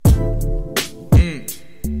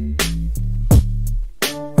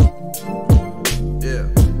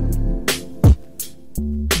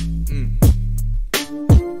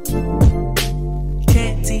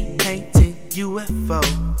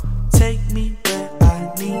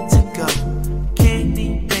need to go.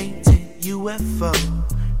 Candy painted UFO,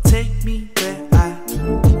 take me where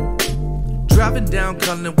I. Driving down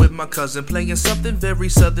Cullen with my cousin, playing something very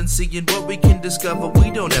southern, seeing what we can discover.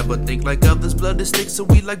 We don't ever think like others, blood is thick, so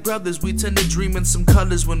we like brothers. We tend to dream in some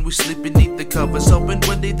colors when we sleep beneath the covers, hoping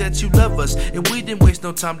one day that you love us. And we didn't waste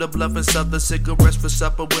no time to bluff and sell the cigarettes for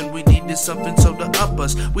supper when we needed something so to up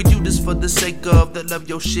us. We do this for the sake of that love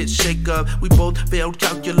your shit shake up. We both failed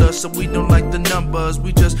calculus, so we don't like the numbers.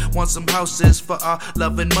 We just want some houses for our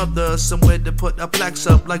loving mothers, somewhere to put our plaques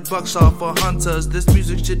up like bucks are for hunters. This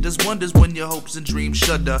music shit does wonders when your hopes and dreams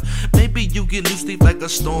shudder. Maybe you get loose leaf like a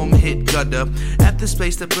storm hit gutter. At this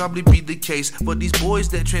place that probably be the case for these boys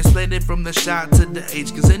that transplanted from the shot to the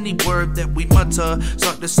H. Cause any word that we mutter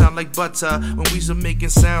start to sound like butter when we start making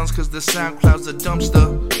sounds, cause the sound cloud's a dumpster.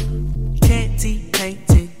 Candy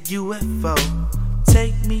painted UFO,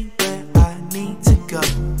 take me where I need to go.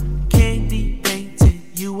 Candy painted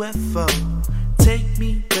UFO, take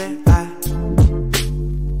me where I